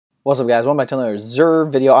What's up, guys? Welcome back to another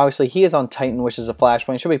Xur video. Obviously, he is on Titan, which is a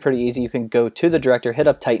flashpoint. It should be pretty easy. You can go to the director, hit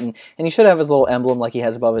up Titan, and he should have his little emblem like he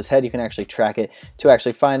has above his head. You can actually track it to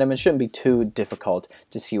actually find him. It shouldn't be too difficult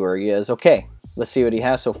to see where he is. Okay, let's see what he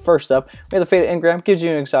has. So first up, we have the Faded Engram. Gives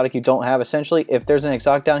you an exotic you don't have. Essentially, if there's an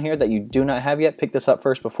exotic down here that you do not have yet, pick this up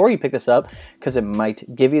first before you pick this up, because it might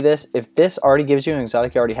give you this. If this already gives you an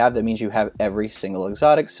exotic you already have, that means you have every single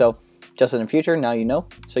exotic. So just in the future, now you know,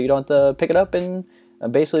 so you don't have to pick it up and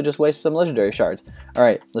basically just waste some legendary shards.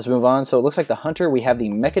 Alright, let's move on. So it looks like the Hunter, we have the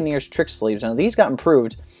Mechaneer's Trick Sleeves. Now these got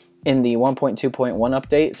improved in the 1.2.1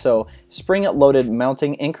 update. So spring loaded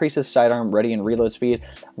mounting increases sidearm ready and reload speed.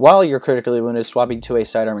 While you're critically wounded, swapping to a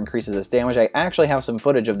sidearm increases its damage. I actually have some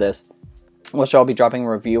footage of this, which I'll be dropping a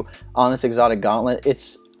review on this exotic gauntlet.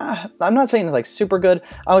 It's I'm not saying it's like super good.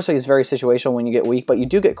 Obviously, it's very situational when you get weak, but you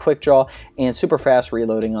do get quick draw and super fast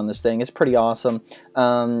reloading on this thing. It's pretty awesome.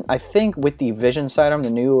 I think with the Vision sidearm, the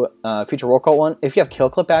new Future Roll Call one, if you have Kill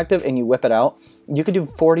Clip active and you whip it out, you could do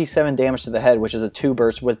 47 damage to the head, which is a 2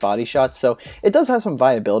 burst with body shots. So it does have some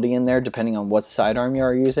viability in there depending on what sidearm you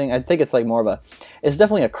are using. I think it's like more of a, it's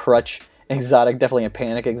definitely a crutch exotic, definitely a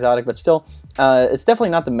panic exotic, but still, it's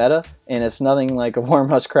definitely not the meta, and it's nothing like a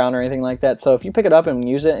Warmhusk Crown or anything like that. So if you pick it up and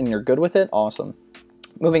use it and you're good with it, awesome.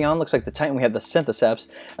 Moving on, looks like the Titan, we have the Syntheseps.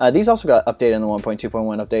 These also got updated in the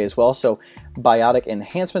 1.2.1 update as well. So biotic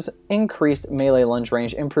enhancements, increased melee lunge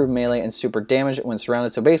range, improved melee and super damage when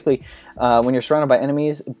surrounded. So basically, when you're surrounded by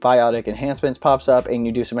enemies, biotic enhancements pops up and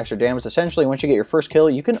you do some extra damage. Essentially, once you get your first kill,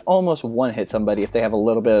 you can almost one-hit somebody if they have a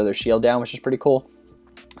little bit of their shield down, which is pretty cool.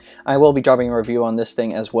 I will be dropping a review on this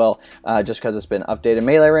thing as well, just because it's been updated.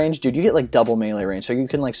 Melee range, dude, you get like double melee range, so you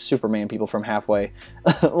can like Superman people from halfway.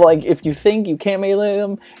 Like, if you think you can't melee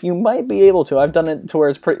them, you might be able to. I've done it to where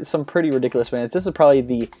it's some pretty ridiculous mans. This is probably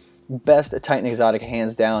the best Titan exotic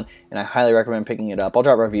hands down, and I highly recommend picking it up. I'll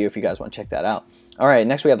drop a review if you guys want to check that out. Alright,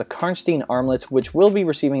 next we have the Karnstein Armlets, which will be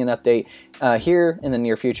receiving an update here in the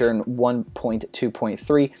near future in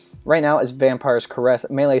 1.2.3. Right now, it's Vampire's Caress.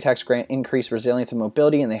 Melee attacks grant increased resilience and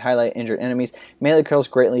mobility, and they highlight injured enemies. Melee kills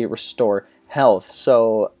greatly restore health.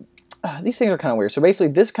 So these things are kind of weird. So basically,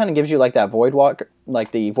 this kind of gives you like that Voidwalker,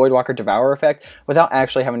 like the Voidwalker Devour effect, without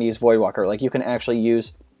actually having to use Voidwalker. Like, you can actually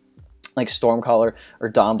use like Stormcaller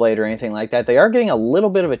or Dawnblade or anything like that. They are getting a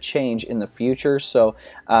little bit of a change in the future, so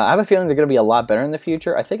I have a feeling they're going to be a lot better in the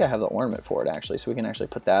future. I think I have the ornament for it, actually, so we can actually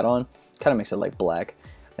put that on. Kind of makes it like black,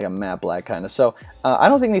 like a matte black kind of. So I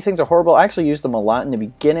don't think these things are horrible. I actually used them a lot in the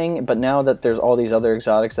beginning, but now that there's all these other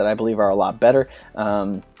exotics that I believe are a lot better,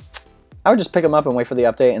 I would just pick them up and wait for the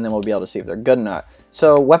update, and then we'll be able to see if they're good or not.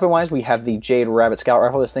 So weapon-wise, we have the Jade Rabbit Scout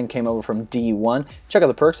Rifle. This thing came over from D1. Check out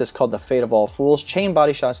the perks. It's called the Fate of All Fools. Chain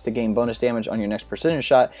body shots to gain bonus damage on your next precision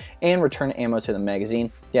shot, and return ammo to the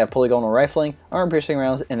magazine. You have polygonal rifling, armor-piercing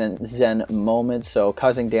rounds, and then Zen Moments. So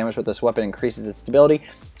causing damage with this weapon increases its stability.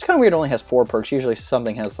 It's kind of weird. It only has 4 perks. Usually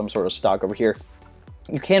something has some sort of stock over here.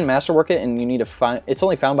 You can masterwork it, and you need to find. It's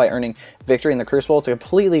only found by earning victory in the Crucible. It's a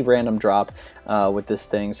completely random drop with this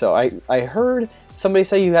thing. So I heard somebody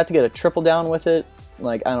say you have to get a triple down with it.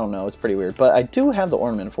 Like, I don't know, it's pretty weird. But I do have the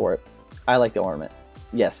ornament for it. I like the ornament.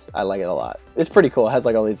 Yes, I like it a lot. It's pretty cool. It has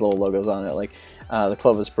like all these little logos on it, like the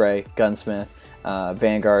Clovis Spray, Gunsmith,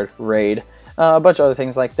 Vanguard, Raid, a bunch of other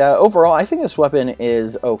things like that. Overall, I think this weapon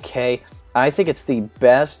is okay. I think it's the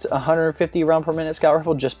best 150 round per minute scout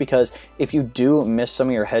rifle, just because if you do miss some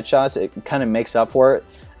of your headshots, it kind of makes up for it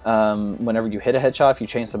whenever you hit a headshot if you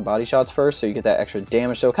change some body shots first, so you get that extra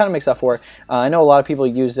damage. So it kind of makes up for it. I know a lot of people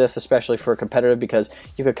use this, especially for competitive, because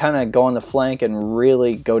you could kind of go on the flank and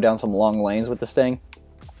really go down some long lanes with this thing.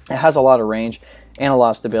 It has a lot of range and a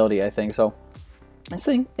lot of stability, I think. So this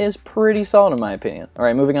thing is pretty solid in my opinion.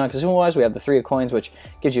 Alright, moving on, consumable-wise, we have the 3 of Coins, which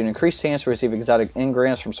gives you an increased chance to receive exotic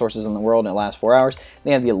engrams from sources in the world, and it lasts 4 hours.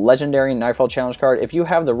 They have the legendary Nightfall Challenge card. If you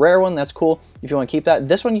have the rare one, that's cool. If you want to keep that,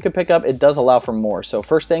 this one you can pick up. It does allow for more. So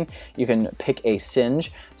first thing, you can pick a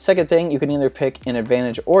Singe. Second thing, you can either pick an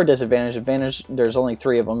advantage or disadvantage. Advantage, there's only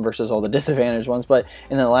 3 of them versus all the disadvantage ones, but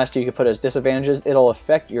and then the last 2 you can put as disadvantages. It'll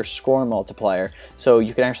affect your score multiplier. So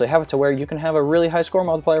you can actually have it to where you can have a really high score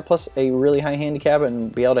multiplier plus a really high handicap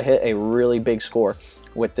and be able to hit a really big score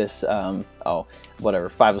with this, 5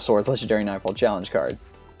 of Swords Legendary Nightfall Challenge card.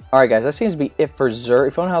 Alright guys, that seems to be it for Xur.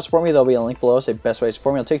 If you want to know how to support me, there'll be a link below. It's the best way to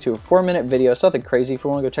support me. It'll take you to a 4-minute video. It's nothing crazy. If you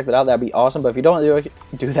want to go check that out, that'd be awesome. But if you don't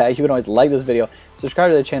do that, you can always like this video,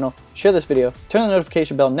 subscribe to the channel, share this video, turn on the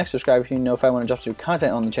notification bell next to subscribe if you know if I want to drop some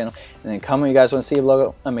content on the channel, and then comment you guys want to see a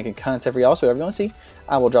logo. I'm making content for y'all, so whatever you want to see,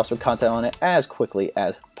 I will drop some content on it as quickly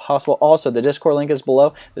as possible. Also, the Discord link is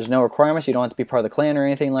below. There's no requirements. You don't have to be part of the clan or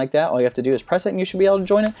anything like that. All you have to do is press it and you should be able to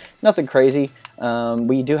join it. Nothing crazy.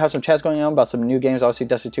 We do have some chats going on about some new games. Obviously,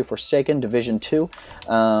 Destiny 2 Forsaken, Division 2.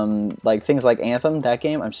 Like things like Anthem, that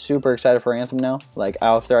game. I'm super excited for Anthem now. Like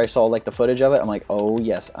after I saw like the footage of it, I'm like, oh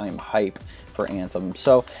yes, I'm hype for Anthem.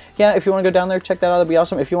 So yeah, if you want to go down there, check that out. That'd be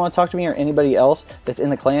awesome. If you want to talk to me or anybody else that's in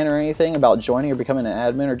the clan or anything about joining or becoming an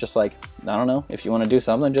admin, or just like, I don't know, if you want to do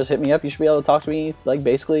something, just hit me up. You should be able to talk to me like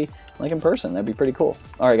basically like in person. That'd be pretty cool.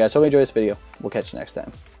 Alright guys, so enjoy this video. We'll catch you next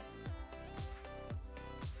time.